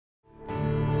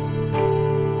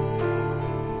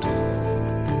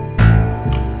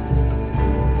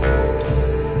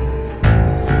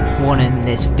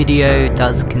This video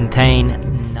does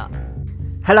contain nuts.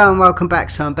 Hello and welcome back.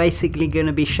 So I'm basically going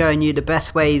to be showing you the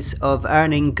best ways of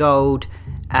earning gold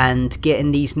and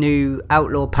getting these new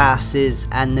outlaw passes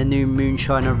and the new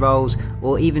moonshiner roles,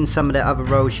 or even some of the other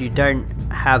roles you don't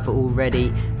have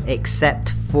already,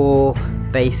 except for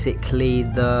basically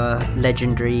the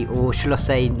legendary, or shall I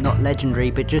say not legendary,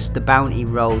 but just the bounty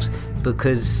roles,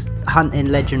 because hunting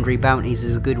legendary bounties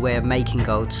is a good way of making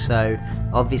gold. So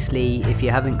obviously if you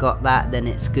haven't got that, then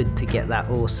it's good to get that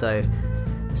also.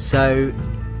 So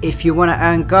if you want to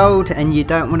earn gold and you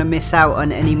don't want to miss out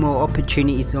on any more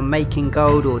opportunities on making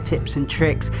gold or tips and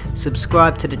tricks,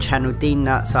 subscribe to the channel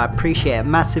DeanNutz. I appreciate it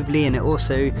massively, and it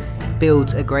also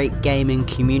builds a great gaming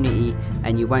community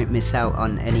and you won't miss out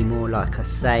on any more, like I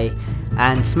say.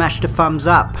 And smash the thumbs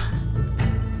up.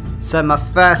 So my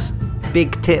first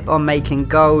big tip on making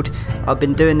gold, I've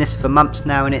been doing this for months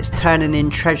now, and it's turning in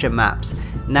treasure maps.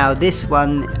 Now this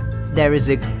one, there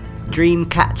is a dream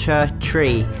catcher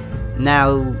tree.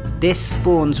 Now this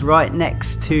spawns right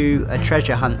next to a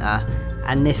treasure hunter,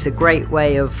 and this is a great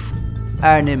way of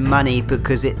earning money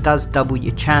because it does double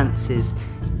your chances.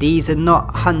 These are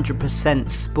not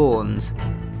 100% spawns,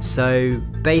 so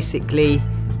basically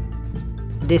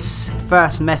this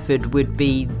first method would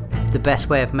be the best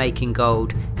way of making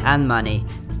gold and money,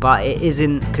 but it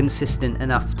isn't consistent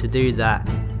enough to do that.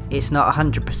 It's not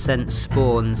 100%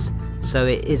 spawns, so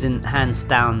it isn't hands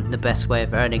down the best way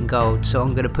of earning gold, so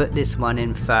I'm going to put this one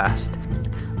in first.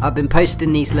 I've been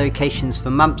posting these locations for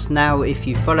months now. If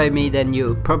you follow me, then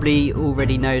you'll probably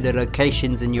already know the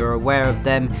locations and you're aware of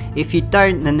them. If you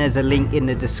don't, then there's a link in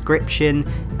the description,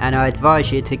 and I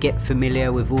advise you to get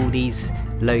familiar with all these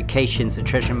locations, the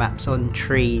treasure maps on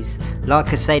trees. Like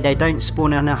I say, they don't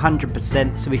spawn on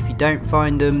 100%, so if you don't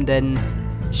find them then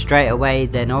straight away,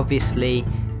 then obviously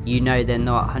you know they're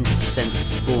not 100%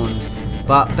 spawns.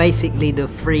 But basically the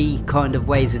three kind of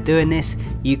ways of doing this,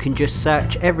 you can just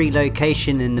search every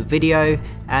location in the video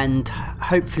and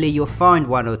hopefully you'll find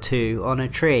one or two on a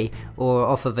tree or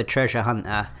off of a treasure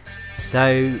hunter.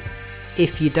 So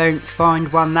if you don't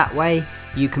find one that way,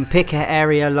 you can pick an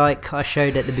area like I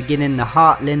showed at the beginning, the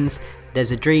heartlands.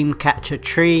 There's a dream catcher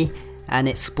tree and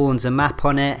it spawns a map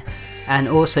on it, and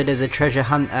also there's a treasure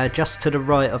hunter just to the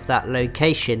right of that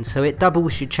location, so it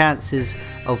doubles your chances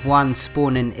of one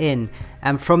spawning in.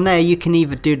 And from there you can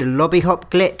either do the lobby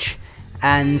hop glitch,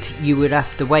 and you would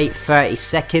have to wait 30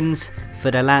 seconds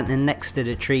for the lantern next to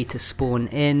the tree to spawn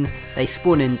in. They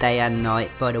spawn in day and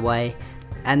night, by the way.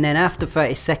 And then after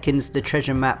 30 seconds the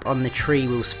treasure map on the tree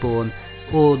will spawn,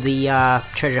 or the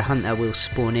treasure hunter will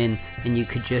spawn in, and you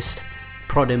could just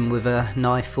prod him with a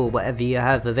knife or whatever you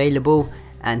have available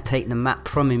and take the map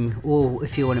from him, or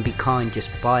if you want to be kind, just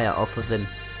buy it off of him.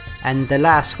 And the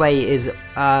last way is,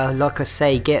 like I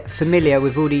say, get familiar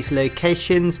with all these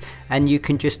locations and you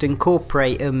can just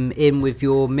incorporate them in with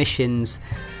your missions.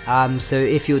 So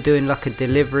if you're doing like a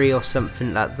delivery or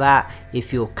something like that,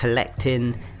 if you're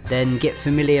collecting, then get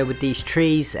familiar with these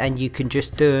trees and you can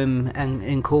just do them and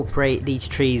incorporate these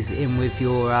trees in with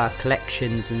your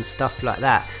collections and stuff like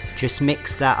that. Just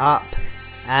mix that up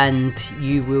and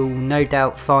you will no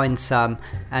doubt find some.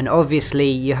 And obviously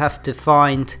you have to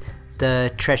find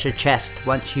the treasure chest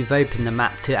once you've opened the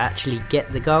map to actually get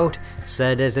the gold,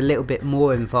 so there's a little bit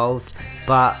more involved.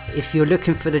 But if you're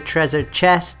looking for the treasure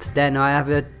chest, then I have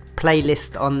a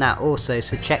playlist on that also,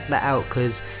 so check that out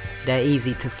because they're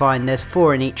easy to find. There's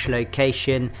 4 in each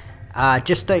location.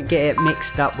 Just don't get it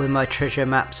mixed up with my treasure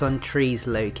maps on trees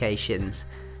locations.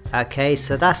 Okay,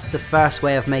 so that's the first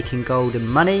way of making gold and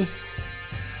money.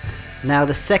 Now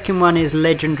the second one is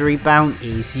legendary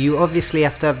bounties. You obviously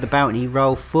have to have the bounty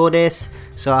roll for this,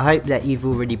 so I hope that you've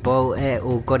already bought it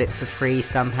or got it for free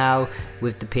somehow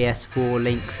with the PS4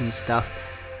 links and stuff.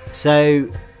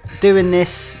 So doing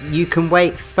this, you can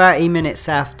wait 30 minutes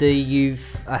after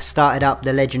you've started up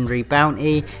the legendary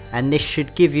bounty, and this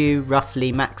should give you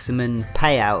roughly maximum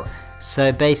payout.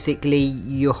 So basically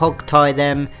you hog tie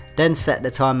them, then set the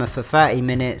timer for 30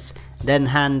 minutes, then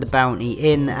hand the bounty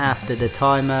in after the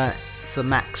timer for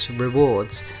max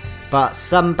rewards. But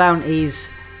some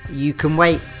bounties you can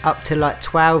wait up to like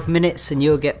 12 minutes and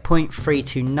you'll get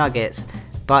 0.32 nuggets,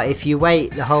 but if you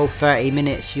wait the whole 30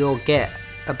 minutes you'll get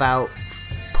about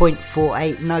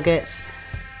 0.48 nuggets.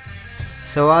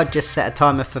 So I'd just set a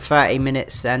timer for 30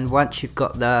 minutes, and once you've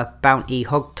got the bounty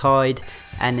hog tied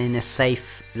and in a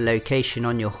safe location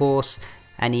on your horse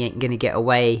and he ain't gonna get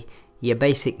away, you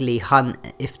basically hunt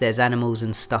if there's animals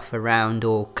and stuff around,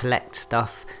 or collect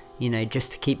stuff, you know,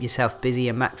 just to keep yourself busy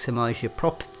and maximize your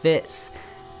profits,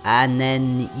 and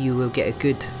then you will get a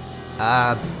good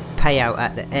payout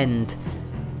at the end.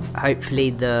 hopefully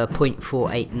the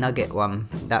 0.48 nugget one.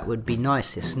 That would be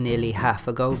nice. It's nearly half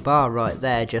a gold bar right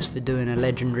there just for doing a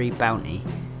legendary bounty.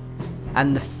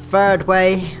 And the third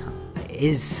way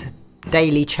is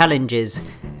daily challenges,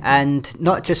 and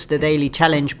not just a daily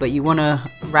challenge, but you want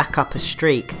to rack up a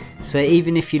streak. So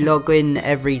even if you log in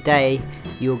every day,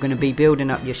 you're going to be building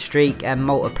up your streak and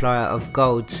multiplier of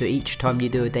gold. So each time you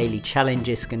do a daily challenge,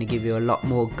 it's going to give you a lot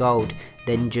more gold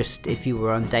than just if you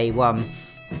were on day one.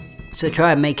 So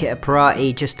try and make it a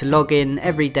priority just to log in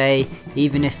every day,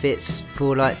 even if it's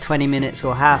for like 20 minutes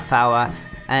or half hour,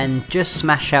 and just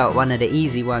smash out one of the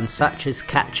easy ones, such as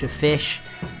catch a fish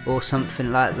or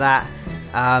something like that.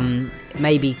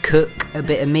 Maybe cook a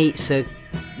bit of meat, so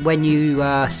when you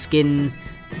skin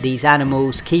these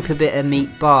animals, keep a bit of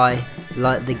meat by,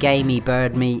 like the gamey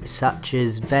bird meat such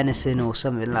as venison or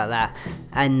something like that,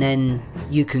 and then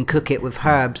you can cook it with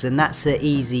herbs, and that's an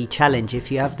easy challenge.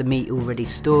 If you have the meat already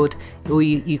stored, or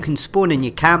you can spawn in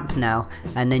your camp now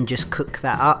and then just cook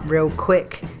that up real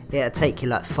quick. It'll take you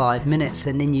like 5 minutes,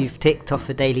 and then you've ticked off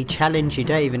a daily challenge. You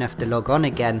don't even have to log on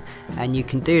again, and you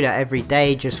can do that every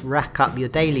day. Just rack up your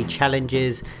daily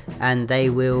challenges and they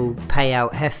will pay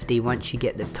out hefty once you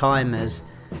get the timers.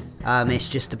 It's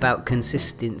just about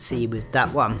consistency with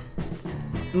that one.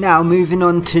 Now moving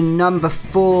on to number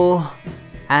 4,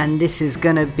 and this is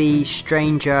gonna be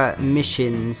stranger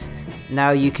missions.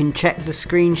 Now you can check the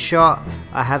screenshot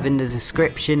I have in the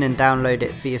description and download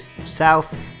it for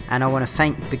yourself. And I want to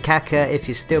thank Bukaka. If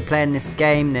you're still playing this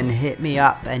game, then hit me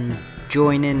up and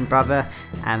join in, brother.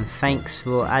 And thanks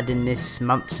for adding this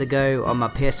months ago on my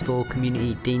PS4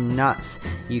 community, DeanNutz.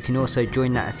 You can also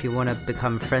join that if you want to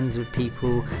become friends with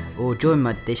people, or join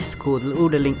my Discord. All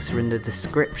the links are in the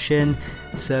description.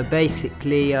 So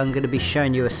basically I'm going to be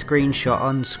showing you a screenshot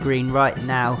on screen right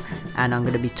now, and I'm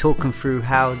going to be talking through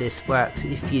how this works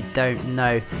if you don't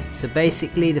know. So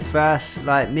basically the first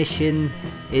mission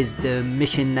is the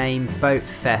mission name boat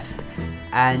theft,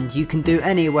 and you can do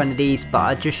any one of these, but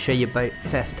I'll just show you boat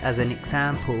theft as an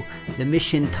example. The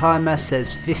mission timer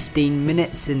says 15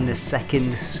 minutes in the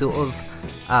second sort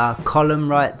of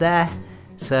column right there.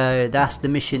 So that's the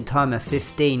mission timer,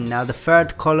 15. Now the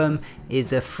third column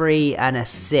is a 3 and a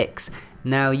 6.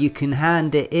 Now you can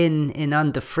hand it in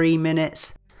under 3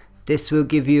 minutes. This will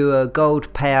give you a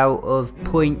gold payout of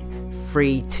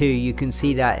 0.32. You can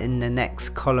see that in the next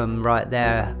column right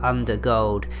there under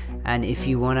gold. And if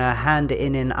you want to hand it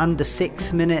in under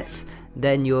 6 minutes,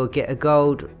 then you'll get a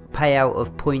gold payout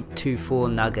of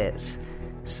 0.24 nuggets.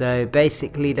 So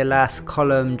basically the last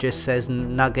column just says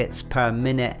nuggets per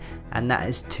minute, and that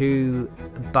is 2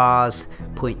 bars,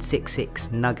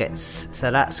 0.66 nuggets. So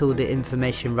that's all the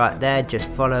information right there, just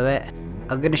follow it.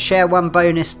 I'm going to share one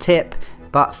bonus tip,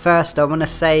 but first I want to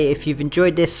say, if you've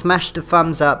enjoyed this, smash the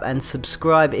thumbs up and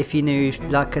subscribe if you're new.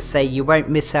 Like I say, you won't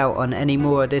miss out on any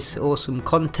more of this awesome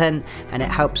content, and it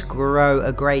helps grow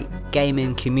a great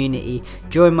gaming community.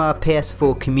 Join my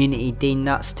PS4 community,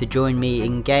 DeanNutz, to join me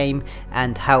in game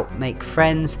and help make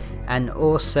friends, and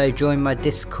also join my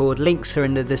Discord. Links are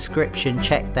in the description,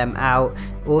 check them out.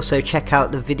 Also check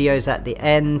out the videos at the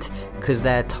end because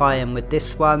they're tie-in with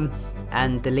this one.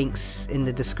 And the links in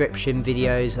the description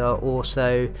videos are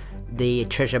also the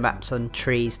treasure maps on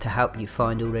trees to help you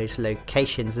find all those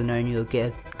locations, and then you'll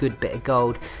get a good bit of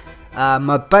gold.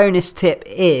 My bonus tip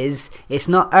is, it's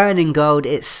not earning gold,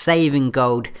 it's saving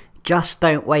gold. Just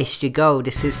don't waste your gold.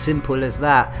 It's as simple as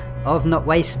that. I've not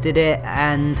wasted it,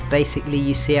 and basically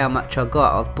you see how much I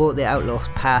got. I've bought the Outlaw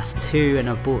Pass 2 and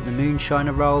I've bought the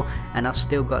Moonshiner roll, and I've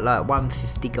still got like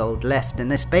 150 gold left, and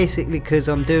that's basically because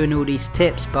I'm doing all these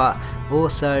tips, but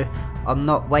also I'm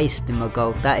not wasting my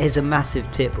gold. That is a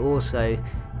massive tip also.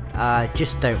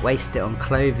 Just don't waste it on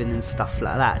clothing and stuff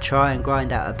like that. Try and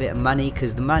grind out a bit of money,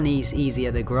 because the money's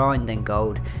easier to grind than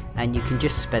gold, and you can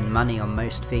just spend money on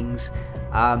most things.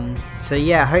 So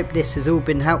yeah, I hope this has all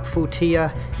been helpful to you.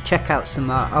 Check out some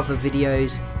other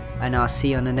videos, and I'll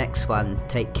see you on the next one.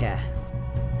 Take care.